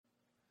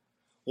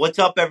What's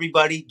up,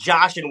 everybody?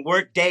 Josh and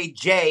Workday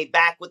Jay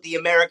back with the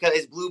America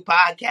is Blue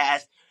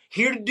podcast,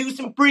 here to do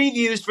some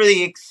previews for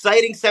the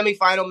exciting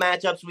semifinal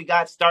matchups we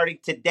got starting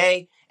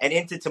today and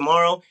into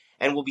tomorrow.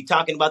 And we'll be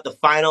talking about the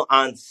final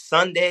on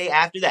Sunday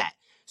after that.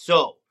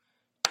 So,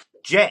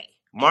 Jay,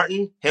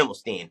 Martin,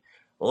 Himmelstein,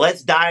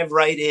 let's dive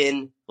right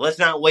in. Let's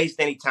not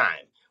waste any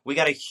time. We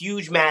got a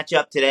huge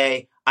matchup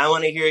today. I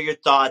want to hear your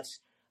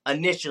thoughts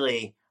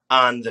initially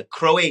on the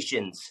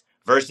Croatians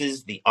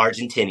versus the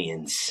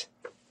Argentinians.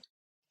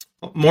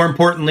 More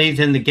importantly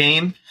than the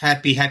game,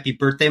 happy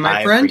birthday,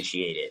 my friend. I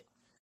appreciate it.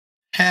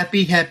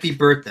 Happy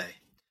birthday.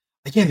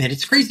 Yeah, man,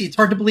 it's crazy. It's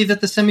hard to believe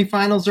that the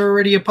semifinals are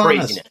already upon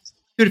us.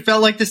 Dude, it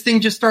felt like this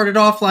thing just started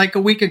off like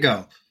a week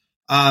ago.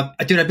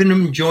 Dude, I've been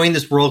enjoying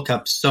this World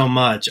Cup so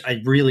much.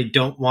 I really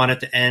don't want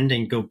it to end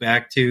and go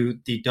back to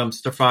the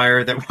dumpster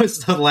fire that was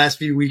the last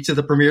few weeks of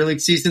the Premier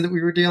League season that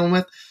we were dealing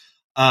with.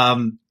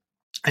 And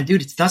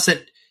dude, it's thus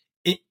that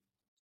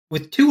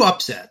with two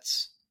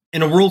upsets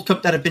in a World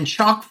Cup that have been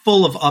chock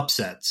full of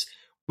upsets,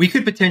 we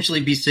could potentially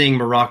be seeing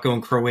Morocco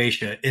and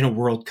Croatia in a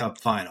World Cup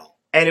final.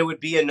 And it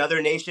would be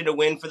another nation to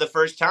win for the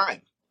first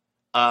time.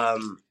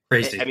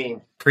 Crazy. I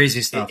mean,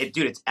 crazy stuff.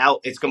 Dude,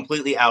 it's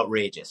completely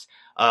outrageous.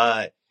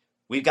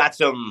 We've got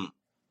some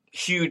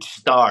huge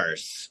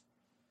stars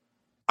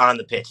on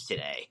the pitch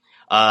today.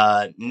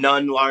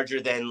 None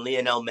larger than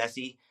Lionel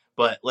Messi.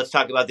 But let's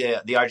talk about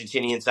the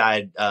Argentinian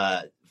side.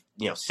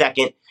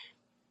 Second,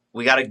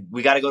 we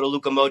gotta go to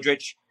Luka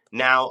Modric.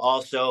 Now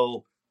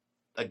also,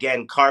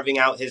 again, carving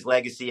out his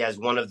legacy as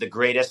one of the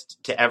greatest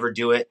to ever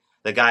do it.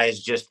 The guy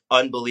is just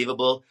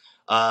unbelievable.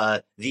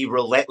 The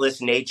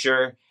relentless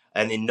nature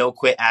and the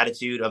no-quit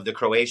attitude of the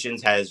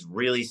Croatians has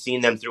really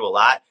seen them through a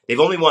lot. They've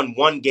only won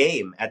one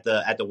game at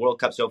the World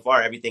Cup so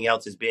far. Everything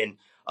else has been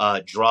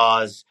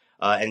draws,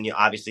 and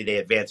obviously they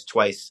advanced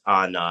twice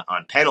on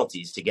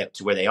penalties to get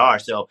to where they are.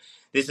 So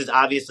this is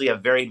obviously a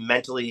very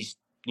mentally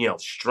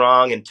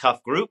strong and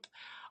tough group.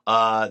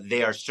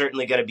 They are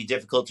certainly going to be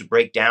difficult to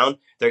break down.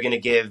 They're going to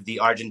give the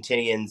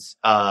Argentinians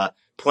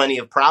plenty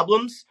of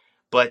problems,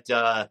 but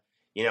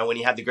when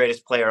you have the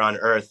greatest player on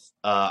earth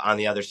on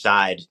the other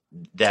side,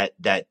 that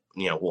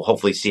we'll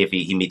hopefully see if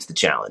he meets the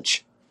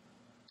challenge.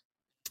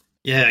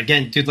 Yeah,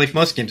 again, dude, like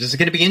most games, this is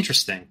going to be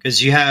interesting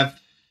because you have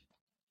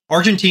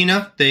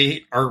Argentina.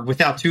 They are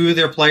without two of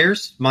their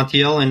players.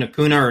 Montiel and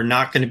Acuna are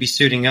not going to be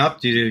suiting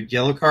up due to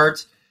yellow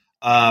cards.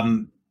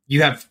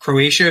 You have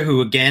Croatia,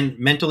 who, again,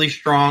 mentally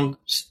strong,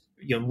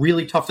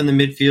 really tough in the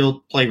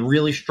midfield, play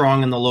really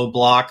strong in the low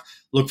block,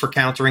 look for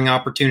countering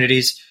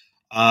opportunities.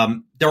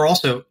 They're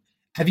also,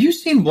 have you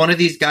seen one of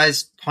these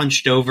guys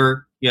hunched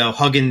over,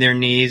 hugging their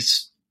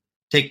knees,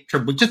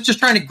 just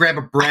trying to grab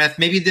a breath,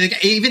 maybe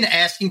even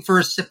asking for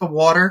a sip of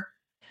water?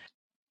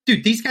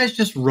 Dude, these guys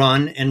just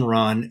run and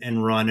run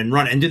and run and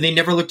run, and they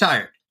never look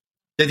tired.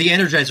 They're the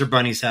Energizer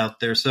bunnies out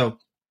there, so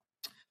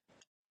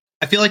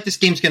I feel like this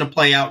game's going to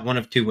play out one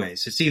of two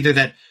ways. It's either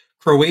that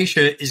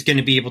Croatia is going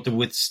to be able to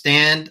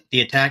withstand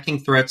the attacking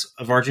threats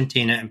of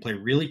Argentina and play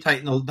really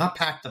tight, not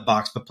pack the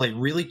box, but play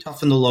really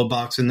tough in the low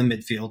box in the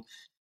midfield,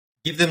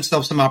 give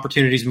themselves some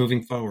opportunities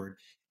moving forward.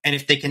 And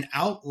if they can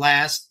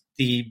outlast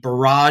the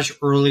barrage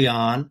early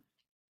on,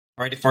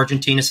 right, if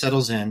Argentina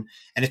settles in,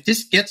 and if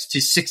this gets to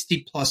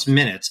 60-plus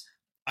minutes,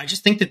 I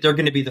just think that they're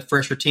going to be the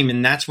fresher team,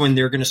 and that's when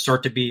they're going to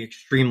start to be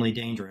extremely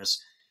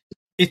dangerous.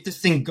 If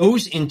this thing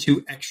goes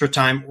into extra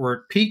time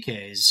or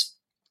PKs,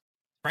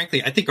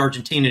 frankly, I think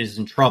Argentina is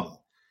in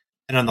trouble.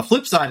 And on the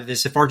flip side of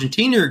this, if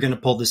Argentina are going to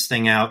pull this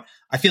thing out,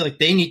 I feel like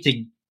they need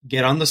to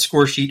get on the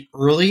score sheet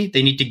early.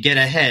 They need to get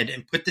ahead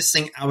and put this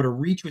thing out of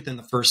reach within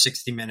the first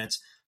 60 minutes.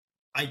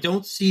 I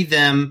don't see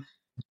them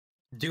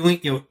doing,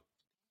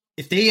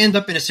 if they end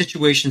up in a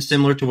situation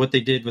similar to what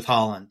they did with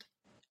Holland,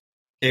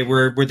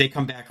 where they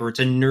come back or it's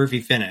a nervy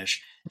finish,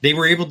 they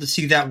were able to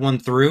see that one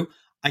through.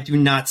 I do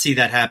not see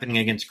that happening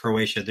against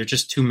Croatia. They're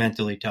just too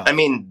mentally tough. I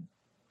mean,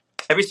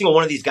 every single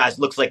one of these guys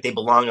looks like they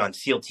belong on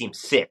SEAL Team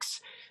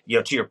 6.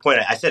 To your point,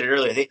 I said it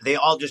earlier, they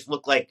all just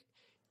look like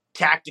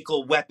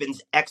tactical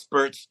weapons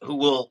experts who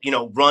will,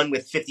 run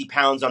with 50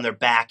 pounds on their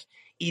back,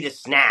 eat a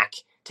snack,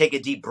 take a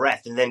deep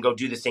breath, and then go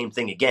do the same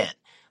thing again.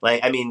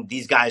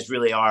 These guys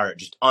really are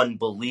just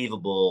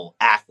unbelievable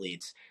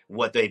athletes.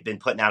 What they've been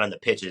putting out on the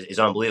pitch is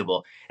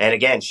unbelievable. And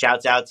again,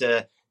 shouts out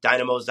to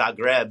Dynamo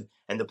Zagreb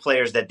and the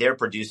players that they're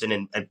producing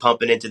and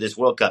pumping into this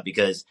World Cup,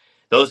 because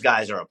those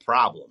guys are a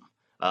problem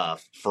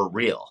for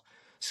real.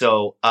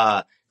 So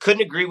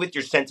couldn't agree with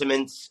your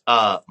sentiments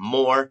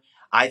more.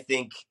 I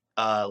think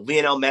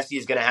Lionel Messi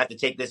is going to have to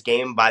take this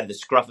game by the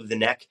scruff of the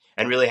neck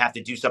and really have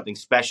to do something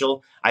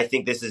special. I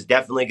think this is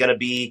definitely going to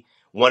be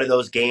one of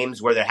those games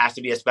where there has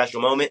to be a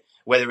special moment,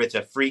 whether it's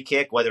a free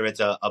kick, whether it's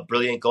a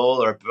brilliant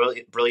goal or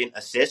a brilliant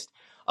assist.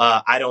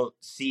 I don't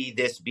see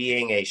this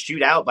being a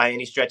shootout by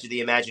any stretch of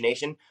the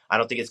imagination. I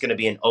don't think it's going to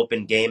be an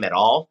open game at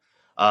all.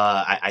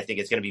 I think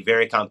it's going to be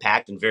very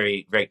compact and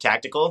very, very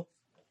tactical.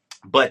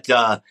 But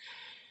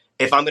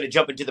if I'm going to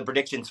jump into the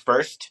predictions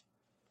first,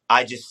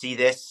 I just see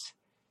this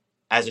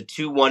as a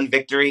 2-1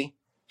 victory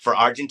for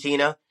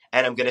Argentina.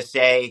 And I'm going to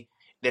say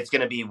It's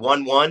going to be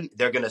 1-1.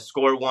 They're going to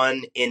score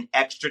one in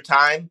extra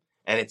time,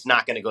 and it's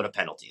not going to go to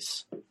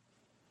penalties.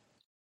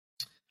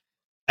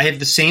 I have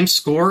the same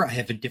score. I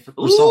have a different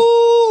result.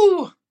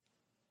 Ooh!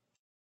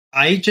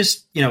 I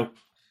just,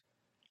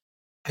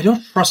 I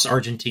don't trust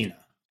Argentina.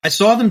 I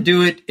saw them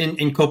do it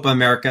in Copa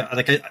America.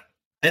 Like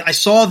I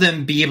saw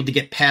them be able to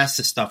get past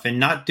this stuff and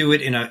not do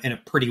it in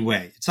a pretty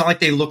way. It's not like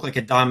they look like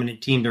a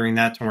dominant team during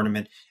that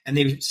tournament, and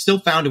they still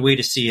found a way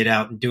to see it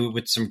out and do it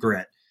with some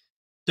grit.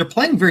 They're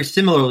playing very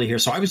similarly here,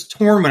 so I was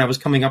torn when I was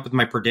coming up with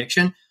my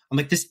prediction. I'm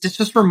like, this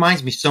just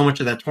reminds me so much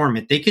of that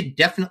tournament. They could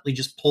definitely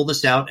just pull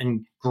this out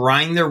and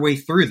grind their way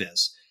through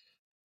this.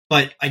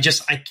 But I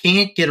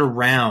can't get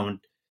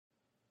around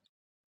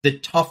the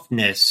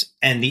toughness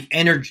and the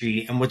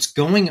energy and what's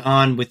going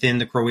on within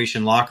the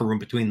Croatian locker room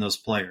between those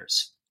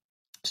players.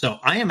 So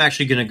I am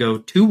actually going to go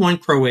 2-1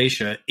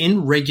 Croatia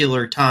in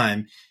regular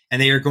time,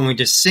 and they are going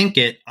to sink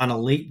it on a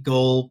late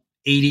goal,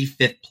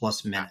 85th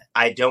plus minute.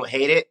 I don't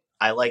hate it.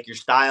 I like your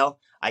style.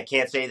 I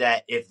can't say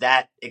that if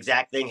that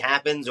exact thing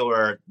happens,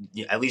 or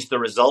at least the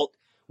result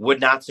would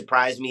not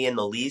surprise me in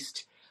the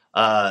least.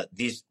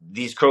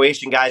 These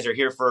Croatian guys are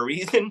here for a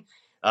reason.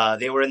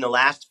 They were in the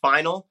last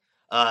final,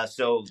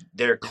 so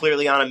they're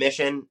clearly on a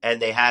mission,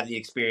 and they have the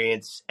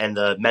experience and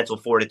the mental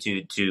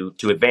fortitude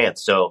to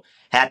advance. So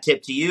hat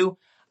tip to you.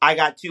 I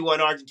got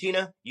 2-1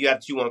 Argentina. You have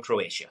 2-1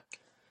 Croatia.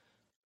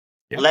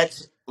 Yep.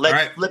 Let's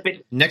right. flip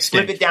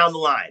it down the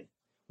line.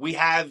 We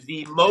have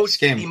the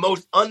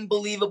most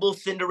unbelievable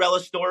Cinderella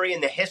story in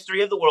the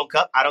history of the World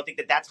Cup. I don't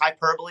think that's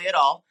hyperbole at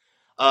all.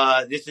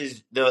 This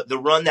is the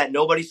run that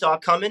nobody saw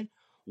coming.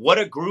 What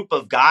a group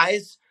of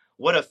guys.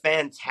 What a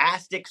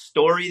fantastic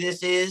story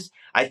this is.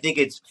 I think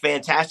it's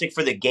fantastic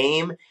for the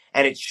game,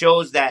 and it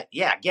shows that,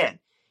 again,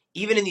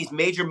 even in these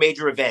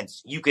major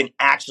events, you can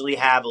actually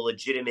have a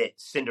legitimate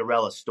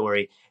Cinderella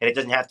story, and it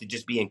doesn't have to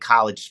just be in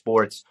college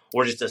sports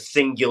or just a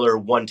singular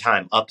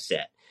one-time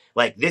upset.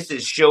 Like, this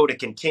is showed a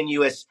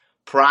continuous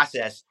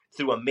process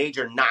through a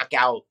major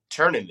knockout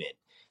tournament.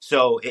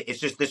 So it's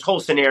just, this whole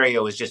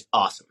scenario is just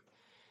awesome.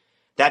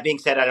 That being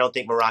said, I don't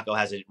think Morocco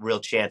has a real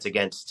chance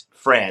against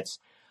France.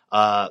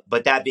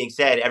 But that being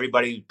said,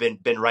 everybody's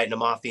been writing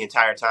them off the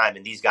entire time,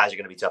 and these guys are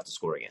going to be tough to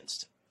score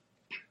against.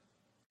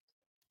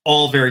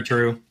 All very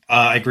true.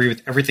 I agree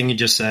with everything you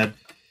just said.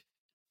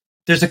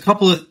 There's a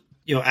couple of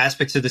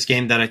aspects of this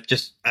game that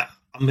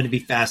I'm going to be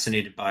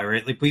fascinated by.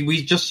 Right, like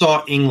we just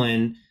saw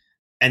England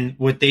and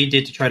what they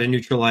did to try to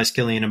neutralize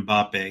Kylian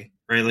Mbappe.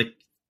 Right, like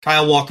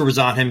Kyle Walker was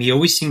on him. He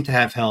always seemed to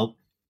have help.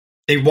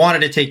 They wanted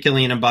to take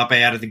Kylian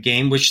Mbappe out of the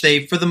game, which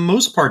they, for the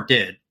most part,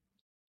 did.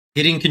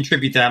 He didn't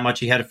contribute that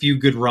much. He had a few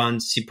good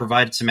runs. He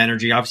provided some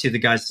energy. Obviously, the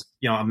guy's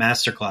a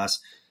masterclass.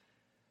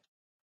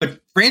 But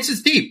France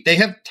is deep. They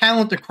have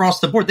talent across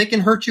the board. They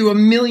can hurt you a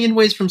million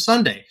ways from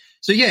Sunday.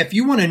 So, if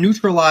you want to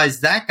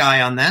neutralize that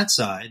guy on that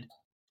side,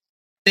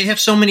 they have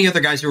so many other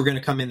guys who are going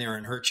to come in there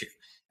and hurt you.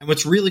 And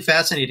what's really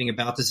fascinating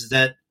about this is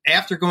that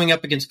after going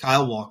up against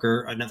Kyle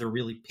Walker, another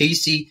really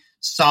pacey,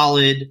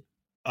 solid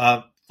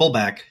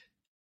fullback,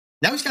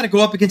 now he's got to go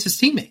up against his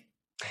teammate.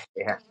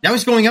 Yeah. Now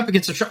he's going up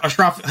against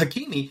Achraf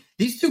Hakimi.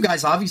 These two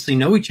guys obviously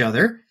know each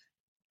other.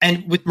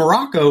 And with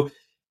Morocco,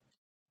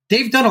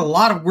 they've done a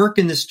lot of work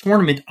in this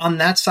tournament on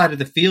that side of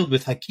the field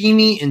with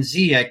Hakimi and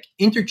Ziyech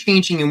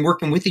interchanging and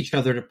working with each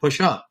other to push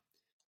up.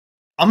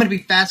 I'm going to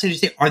be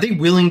fascinated to see, are they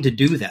willing to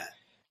do that?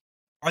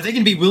 Are they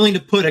going to be willing to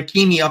put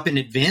Hakimi up in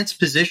advanced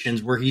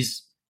positions where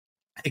he's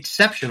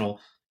exceptional,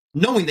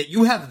 knowing that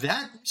you have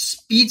that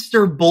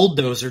speedster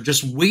bulldozer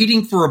just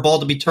waiting for a ball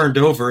to be turned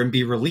over and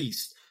be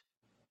released?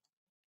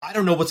 I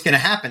don't know what's going to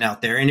happen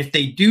out there. And if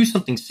they do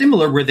something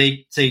similar where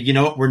they say,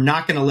 we're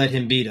not going to let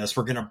him beat us,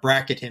 we're going to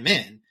bracket him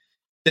in,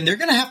 then they're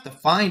going to have to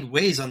find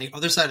ways on the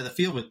other side of the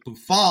field with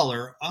Boufal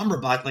or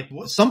Amrabat. Like,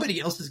 somebody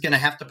else is going to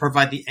have to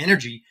provide the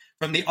energy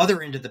from the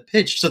other end of the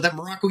pitch so that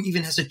Morocco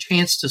even has a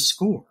chance to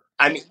score.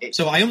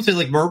 So I almost say,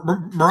 like,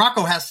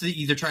 Morocco has to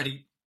either try to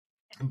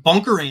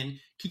bunker in,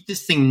 keep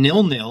this thing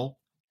 0-0,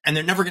 and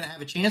they're never going to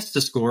have a chance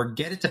to score,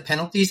 get it to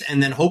penalties,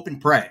 and then hope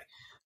and pray.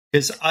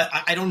 Because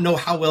I don't know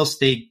how else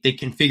they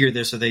configure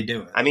this or they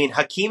do it. I mean,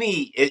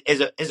 Hakimi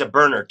is a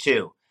burner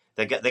too.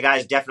 The guy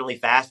is definitely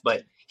fast,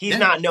 but he's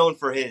not known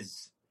for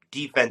his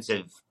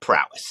defensive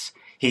prowess.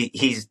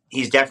 He's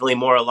definitely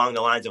more along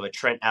the lines of a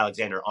Trent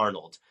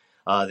Alexander-Arnold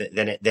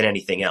than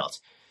anything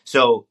else.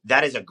 So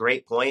that is a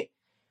great point.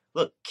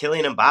 Look,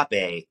 Kylian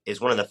Mbappe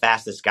is one of the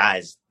fastest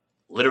guys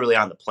literally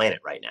on the planet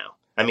right now.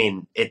 I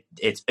mean,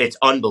 it's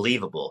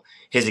unbelievable,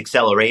 his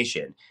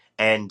acceleration.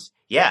 And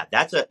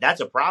that's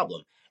a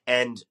problem.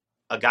 And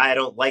a guy I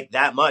don't like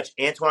that much,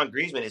 Antoine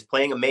Griezmann, is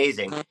playing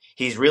amazing.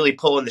 He's really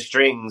pulling the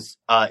strings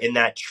in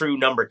that true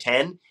number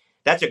 10.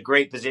 That's a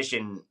great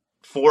position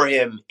for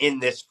him in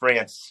this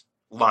France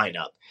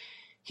lineup.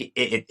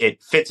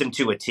 It fits him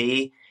to a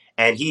T,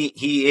 and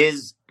he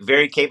is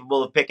very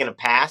capable of picking a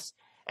pass.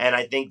 And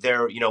I think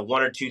they're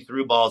one or two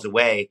through balls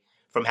away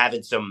from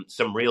having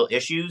some real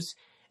issues.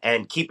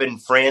 And keeping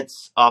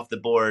France off the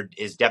board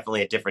is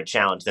definitely a different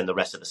challenge than the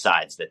rest of the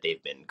sides that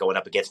they've been going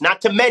up against.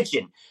 Not to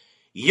mention,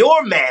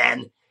 your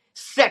man,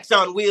 sex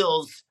on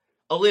wheels,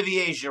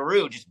 Olivier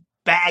Giroud, just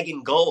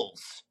bagging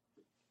goals.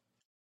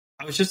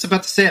 I was just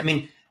about to say, I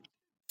mean,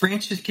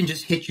 France can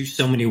just hit you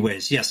so many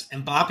ways. Yes,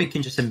 Mbappe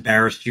can just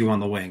embarrass you on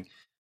the wing.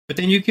 But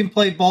then you can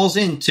play balls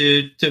in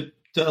to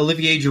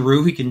Olivier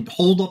Giroud. He can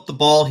hold up the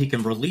ball. He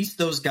can release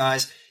those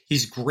guys.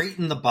 He's great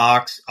in the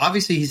box.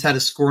 Obviously, he's had a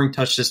scoring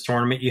touch this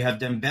tournament. You have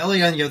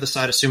Dembele on the other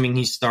side, assuming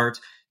he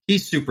starts.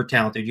 He's super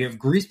talented. You have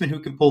Griezmann who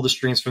can pull the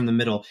strings from the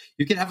middle.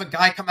 You can have a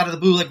guy come out of the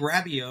blue like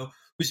Rabiot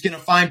who's going to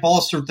find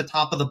balls through the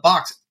top of the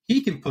box.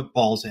 He can put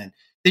balls in.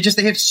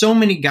 They have so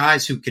many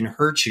guys who can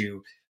hurt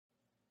you.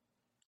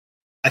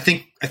 I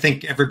think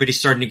everybody's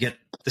starting to get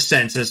the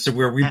sense as to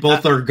where we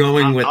both are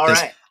going with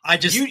this. Right. I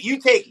just you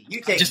take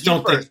just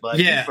don't first, think, bud.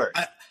 Yeah. You first.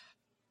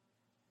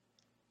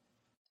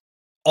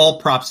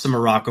 All props to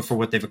Morocco for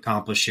what they've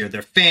accomplished here.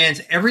 Their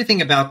fans,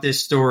 everything about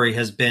this story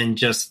has been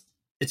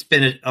it's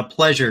been a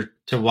pleasure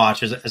to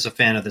watch as a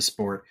fan of the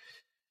sport.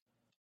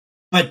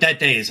 But that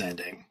day is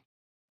ending.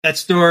 That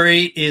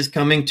story is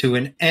coming to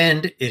an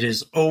end. It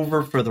is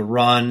over for the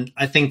run.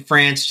 I think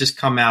France just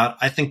come out.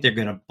 I think they're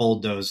going to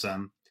bulldoze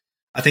them.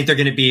 I think they're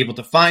going to be able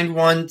to find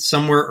one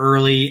somewhere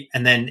early.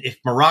 And then if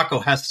Morocco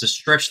has to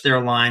stretch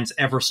their lines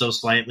ever so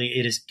slightly,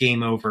 it is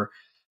game over.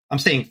 I'm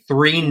saying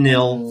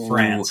 3-0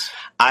 France.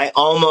 I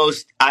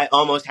almost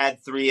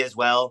had 3 as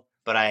well,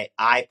 but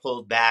I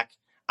pulled back.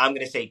 I'm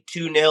going to say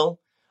 2-0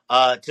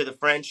 to the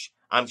French.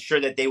 I'm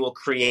sure that they will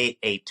create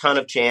a ton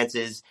of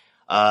chances.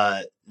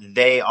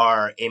 They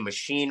are a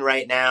machine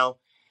right now.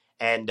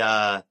 And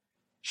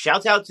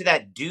shout out to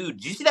that dude.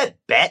 Did you see that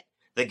bet?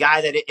 The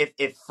guy that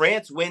if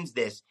France wins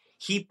this,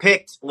 he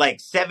picked like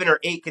 7 or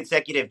 8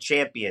 consecutive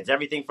champions.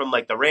 Everything from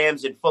like the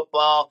Rams in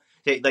football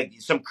to like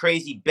some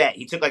crazy bet.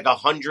 He took like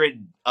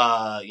 $150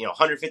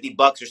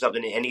 or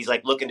something, and he's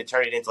like looking to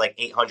turn it into like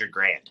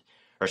 $800,000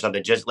 or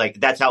something. Just like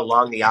that's how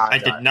long the odds. I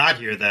did not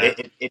hear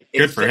that.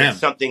 Good for him. It's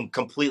something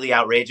completely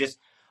outrageous.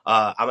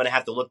 I'm gonna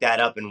have to look that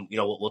up, and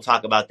we'll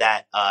talk about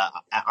that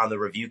on the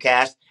review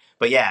cast.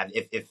 But yeah,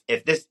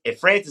 if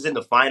France is in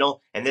the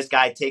final and this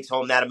guy takes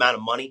home that amount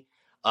of money,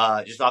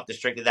 just off the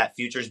strength of that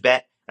futures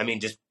bet, I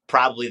mean, just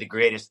probably the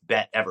greatest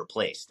bet ever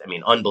placed. I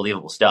mean,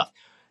 unbelievable stuff.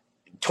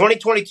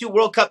 2022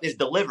 World Cup is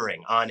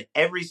delivering on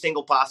every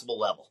single possible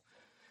level.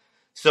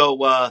 So,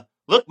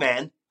 look,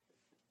 man,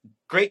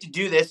 great to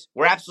do this.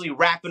 We're absolutely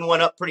wrapping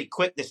one up pretty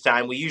quick this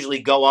time. We usually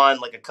go on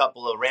like a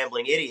couple of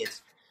rambling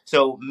idiots.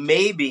 So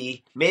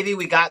maybe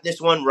we got this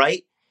one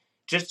right.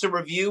 Just to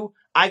review,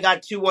 I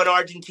got 2-1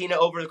 Argentina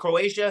over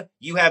Croatia.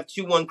 You have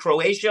 2-1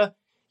 Croatia.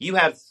 You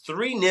have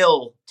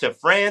 3-0 to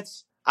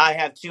France. I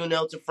have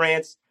 2-0 to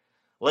France.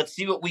 Let's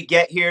see what we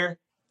get here.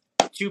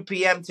 2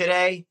 p.m.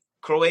 today.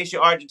 Croatia,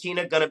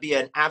 Argentina, going to be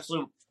an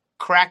absolute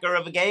cracker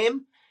of a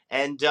game.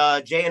 And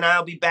Jay and I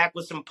will be back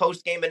with some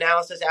post-game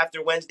analysis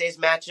after Wednesday's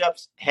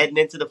matchups heading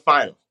into the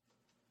final.